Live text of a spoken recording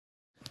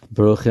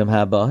Baruchim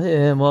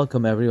Habahim.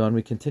 Welcome everyone.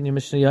 We continue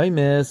Mishna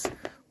Yomis.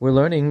 We're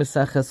learning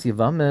Misaches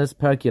Yevamos,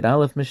 Parak Yud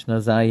Aleph Mishna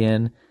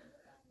Zayin,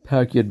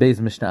 Parak Yud Beis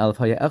Mishna Aleph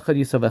Haya Echad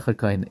Yisov Echad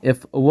Kohen.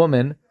 If a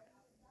woman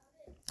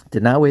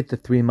did not wait the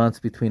 3 months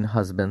between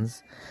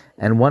husbands,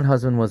 and one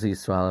husband was a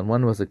Yisrael and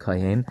one was a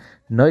Kohen,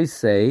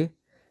 Noisei,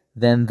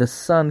 then the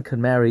son could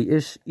marry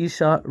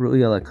Isha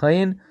Ru'ya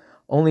LaKohen,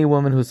 only a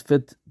woman who's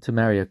fit to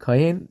marry a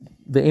Kohen,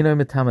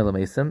 Ve'enoi Metame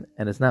LaMesim,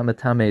 and it's not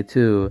Metame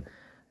to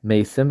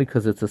Mesim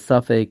because it's a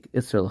Safek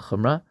Isra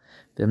L'Chumra.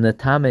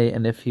 V'Metame,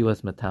 and if he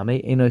was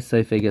Metame, Enoi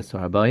Seifeg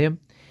Yisra Arbayim,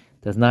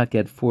 does not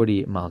get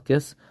 40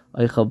 Malchus.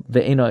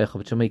 Ve'enoi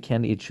Eichel B'Shuma, he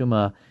can't eat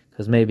Shuma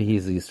because maybe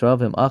he's a Yisrael.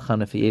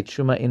 V'Achan, if he ate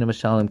Shuma, Enoi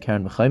Mashalim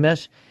Karen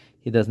V'Chaymesh,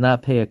 he does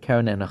not pay a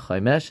Karen and a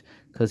Chaymesh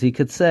because he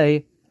could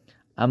say,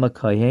 I'm a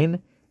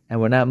Kohen, and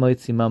we're not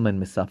Moitzi Mama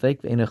and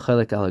Misafek. Ve'enoi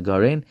Chelek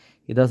Alagarin,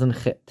 he doesn't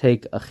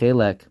take a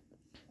Chelek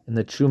in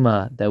the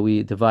Truma that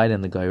we divide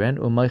in the Gairen.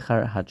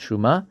 U'Moichar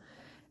HaTruma,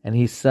 and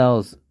he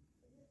sells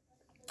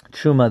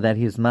truma that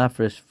he's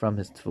mafresh from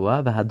his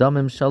tfuah,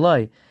 v'hadamim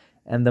shaloi,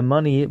 and the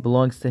money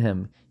belongs to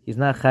him. He's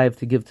not chayiv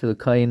to give to the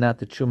kohen, not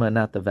the truma,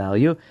 not the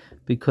value,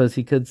 because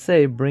he could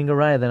say, bring a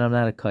raya that I'm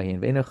not a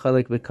kohen. Ve'enu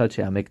chalek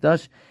b'kadshei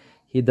hamikdash,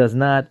 he does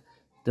not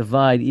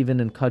divide even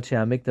in kadshei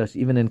hamikdash,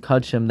 even in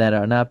kadshim that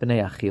are not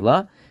b'nei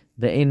achila,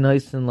 ve'en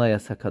noisin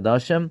layas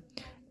hakadashim,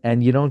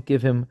 and you don't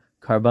give him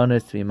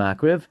karbanos to be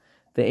makriv,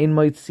 ve'en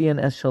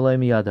moitzian es shaloi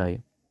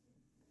miyadai.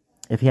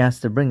 If he has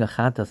to bring a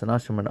chatas, an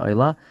ashram, an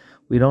oila,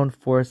 we don't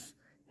force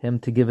him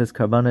to give his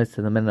karbanos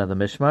to the men of the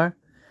mishmar,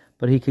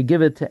 but he could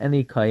give it to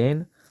any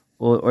kayin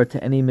or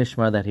to any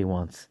mishmar that he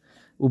wants.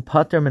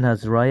 Upater min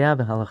hazraya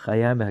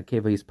v'halachaya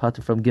v'hakeva, he's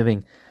pater from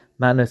giving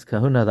manos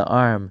kahuna, the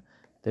arm,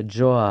 the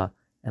jaw,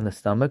 and the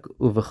stomach.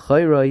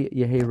 Uv'chayroy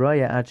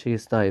yeheroya ad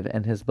sheyistayv,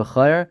 and his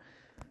b'chayr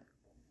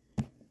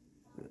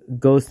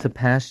goes to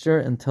pasture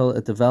until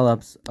it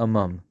develops a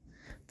mum.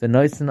 The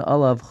noisin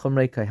olav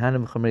chumrei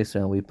kaihanim chumrei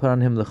Yisrael. We put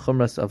on him the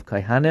chumras of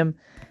kaihanim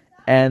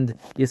and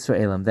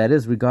Yisraelim. That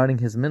is, regarding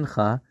his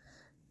mincha,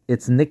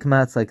 it's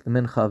nikmatz like the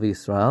mincha of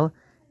Yisrael,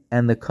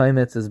 and the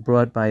kaimetz is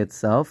brought by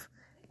itself,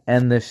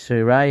 and the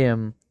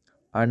shirayim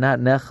are not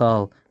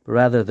nechal, but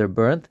rather they're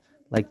burnt,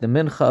 like the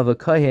mincha of a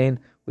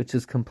kohen, which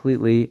is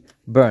completely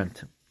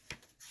burnt.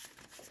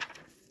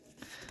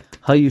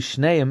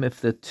 Hayushneim, if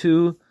the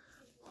 2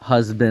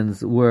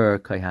 husbands were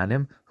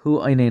kaihanim, hu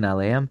einain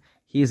aleim,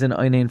 he's an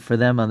oinain for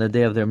them on the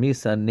day of their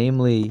misa,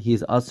 namely,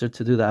 he's usher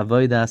to do the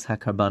avodas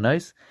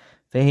hakarbanos,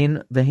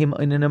 vehim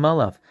oinainim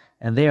alav,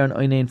 and they are an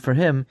oinain for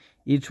him.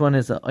 Each one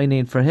is an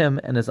oinain for him,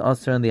 and is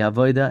usher in the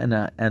avoda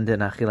and in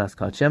achilas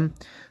kachim.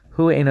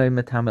 Hu einoi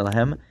metame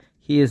lahem,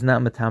 he is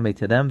not metame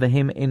to them.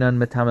 Vehim einon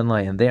metame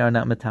lahem, they are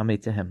not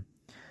metame to him.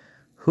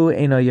 Hu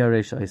einoi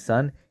yoresh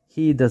oisan,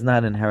 he does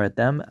not inherit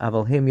them.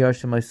 Aval him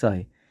yorshim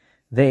oisai,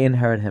 they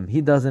inherit him.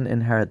 He doesn't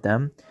inherit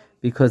them,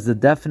 because the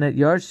definite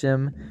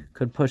Yarshim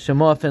could push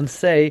him off and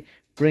say,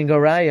 bring a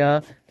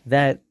raya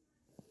that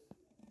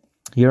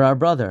you're our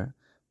brother.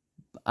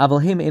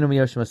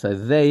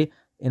 They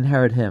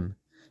inherit him.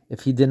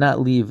 If he did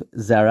not leave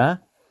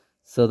Zera,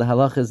 so the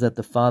halach is that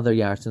the father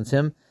yarshins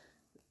him.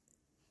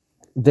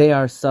 They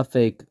are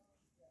Suffolk,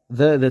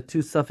 the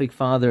 2 Suffolk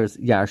fathers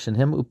yarshin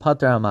him.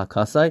 Upatar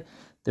amakasai,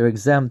 they're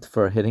exempt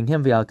for hitting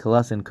him. V'al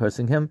kalas, and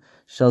cursing him.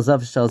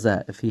 Shalzav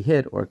shalzeh, if he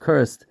hit or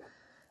cursed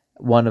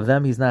one of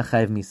them, he's not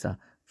chayv misa.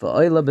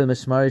 V'oila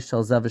b'mishmari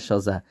shalzeh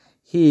v'shalzeh,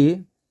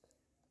 he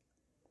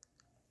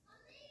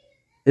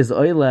is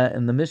oila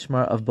in the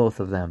mishmar of both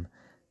of them,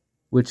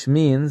 which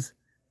means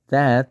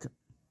that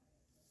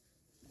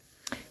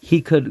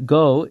he could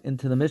go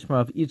into the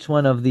mishmar of each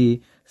one of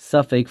the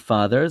Suffolk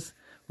fathers,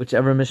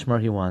 whichever mishmar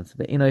he wants.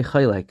 Ve'inoi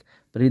chaylek,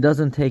 but he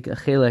doesn't take a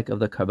chaylek of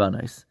the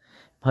karbanos.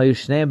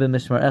 Hayushneim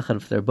b'mishmar echad,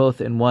 if they're both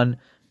in one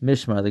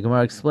mishmar. The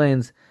Gemara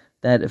explains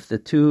that if the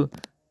 2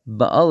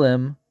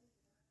 ba'alim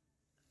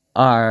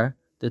are,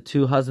 the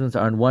 2 husbands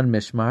are in one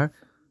mishmar,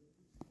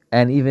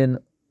 and even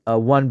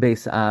one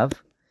beis av,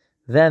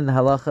 then the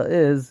halacha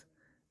is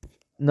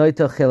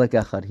noito chelek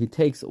echad. He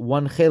takes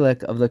one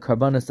chelek of the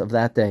karbanos of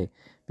that day,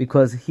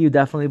 because he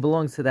definitely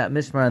belongs to that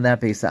mishmar and that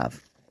beis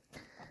av.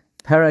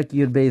 Parak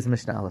Yud Beis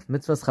Mishna Aleph.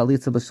 Mitzvahs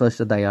chalitza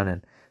b'shlosha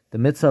dayanim. The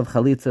mitzvah of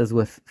chalitza is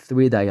with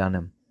 3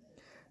 dayanim.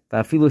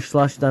 Va'afilu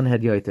shlashtan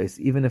hedyotos,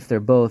 even if they're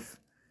both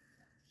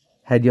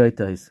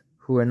hedyotos,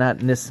 who are not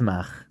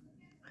nismach.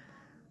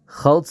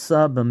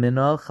 Chaltza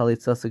b'minol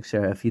chalitza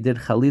siksher. If you did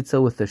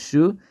chalitza with a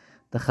shoe,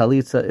 the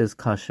chalitza is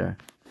kosher.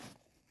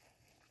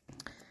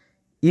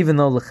 Even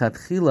though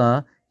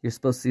lechatchila, you're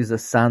supposed to use a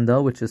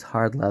sandal, which is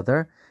hard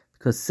leather,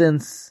 because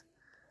since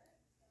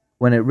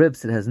when it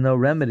rips, it has no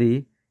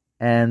remedy,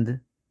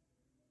 and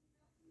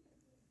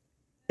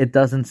it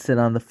doesn't sit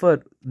on the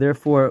foot.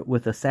 Therefore,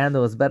 with a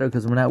sandal is better,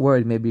 because we're not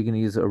worried maybe you're going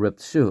to use a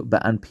ripped shoe.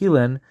 But on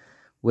pilin,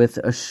 with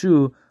a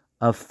shoe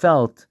of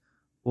felt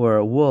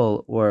or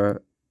wool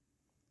or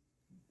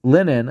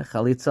linen,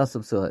 chalitza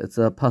subsula, it's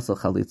a pasal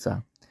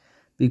chalitza,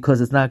 because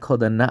it's not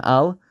called a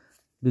na'al,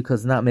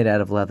 because it's not made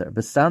out of leather.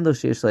 But sandal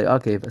sheish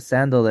le'akev, a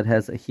sandal that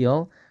has a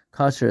heel,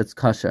 kosher, it's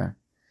kosher.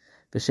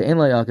 V'she'en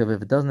lo ya'akev,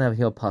 if it doesn't have a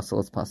heel, pasal,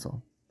 it's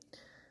pasal.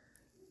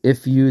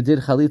 If you did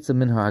chalitza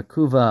min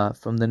ha'akuva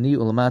from the knee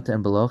ulamata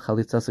and below,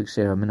 chalitza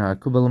s'kshera min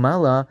ha'akuva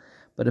l'mala,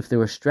 but if there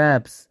were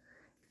straps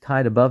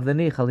tied above the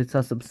knee,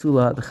 chalitza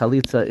s'psula, the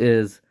chalitza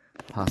is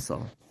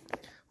pasal.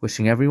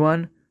 Wishing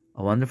everyone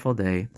a wonderful day.